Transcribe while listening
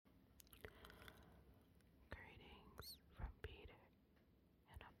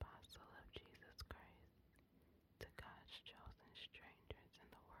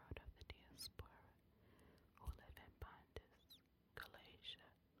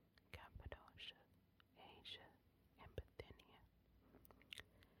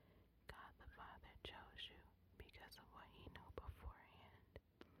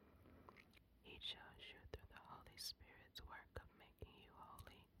It shows you through the Holy Spirit's work of making you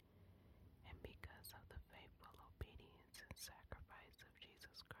holy, and because of the faithful obedience and sacrifice of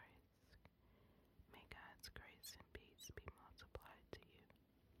Jesus Christ. May God's grace and peace be multiplied to you.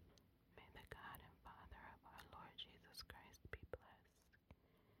 May the God and Father of our Lord Jesus Christ be blessed.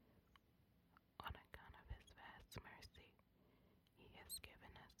 On account of his vast mercy, he has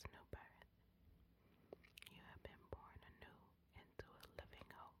given us new birth. You have been born anew into a living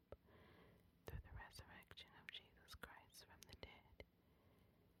hope through the resurrection of Jesus Christ from the dead.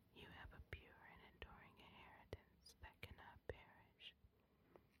 You have a pure and enduring inheritance that cannot perish,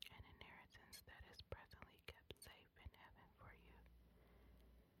 an inheritance that is presently kept safe in heaven for you.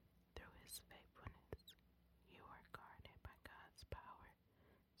 Through his faithfulness, you are guarded by God's power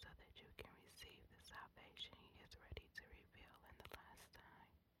so that you can receive the salvation he is ready to reveal in the last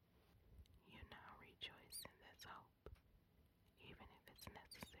time. You now rejoice in this hope, even if it's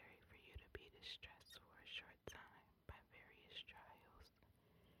necessary for you to be distressed for a short time by various trials.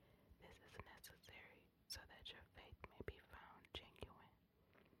 This is necessary so that your faith may be found genuine.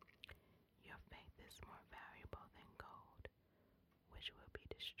 Your faith is more valuable than gold, which will be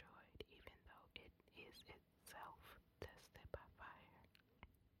destroyed even though it is itself tested by fire.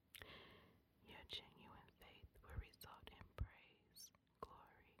 Your genuine faith will result in praise,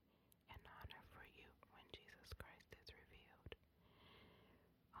 glory, and honor for you when Jesus Christ is revealed.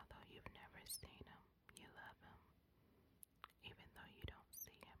 Although you've never seen him, you love him. Even though you don't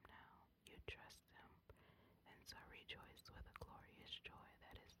see him now, you trust him, and so rejoice with a glorious joy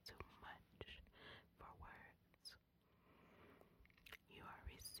that is too much for words. You are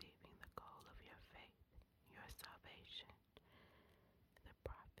receiving the goal of your faith, your salvation. The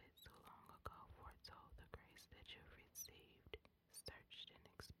prophets who long ago foretold the grace that you've received searched and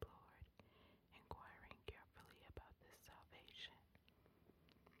explored, inquiring carefully about this salvation.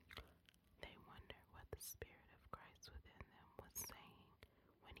 They wondered what the Spirit of Christ within them was saying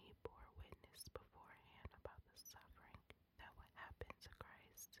when he bore witness beforehand about the suffering that would happen to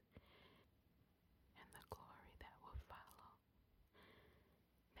Christ and the glory that would follow.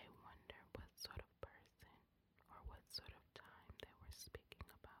 They wondered what sort of person or what sort of time they were speaking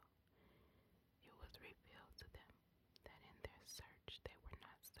about. It was revealed to them that in their search they were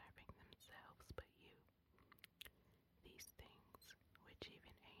not serving themselves but you. These things, which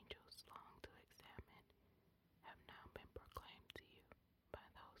even angels long to examine, have now been proclaimed to you by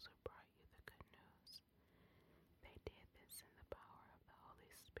those who brought you the good news. They did this in the power of the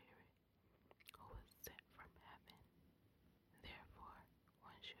Holy Spirit, who was sent from heaven. Therefore,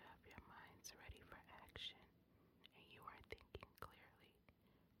 once you have your minds ready for action and you are thinking clearly,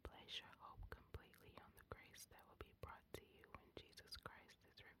 place your hope completely on the grace that will be brought to you when Jesus Christ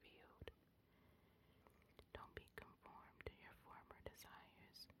is revealed. Don't be conformed to your former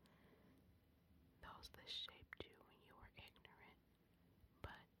desires, those that shaped you when you were ignorant,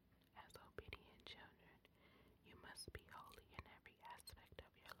 but as obedient children, you must be holy in every aspect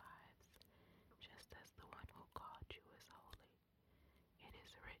of your lives, just as the one who called you is holy. It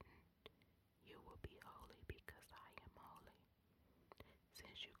is written, "You will be holy because I am holy."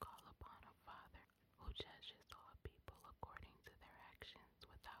 Since you call upon a Father who judges all people according to their actions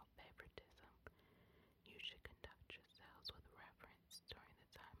without favoritism, you should conduct yourselves with reverence during the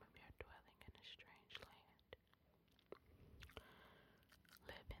time of your dwelling in a strange land,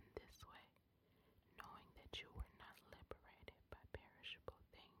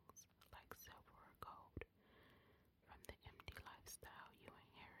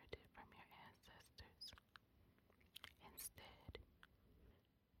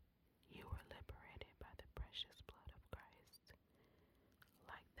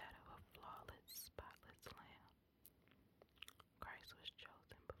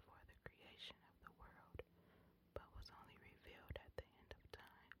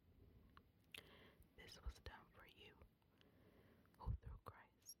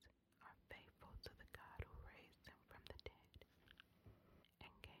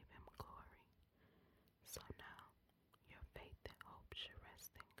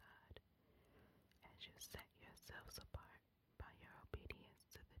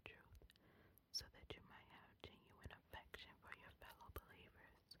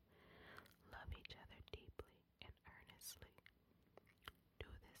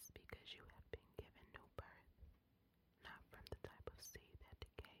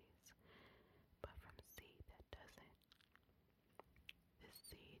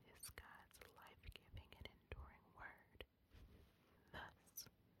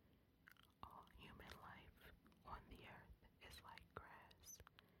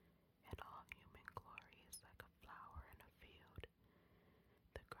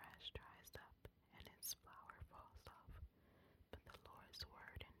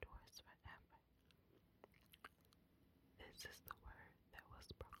 is the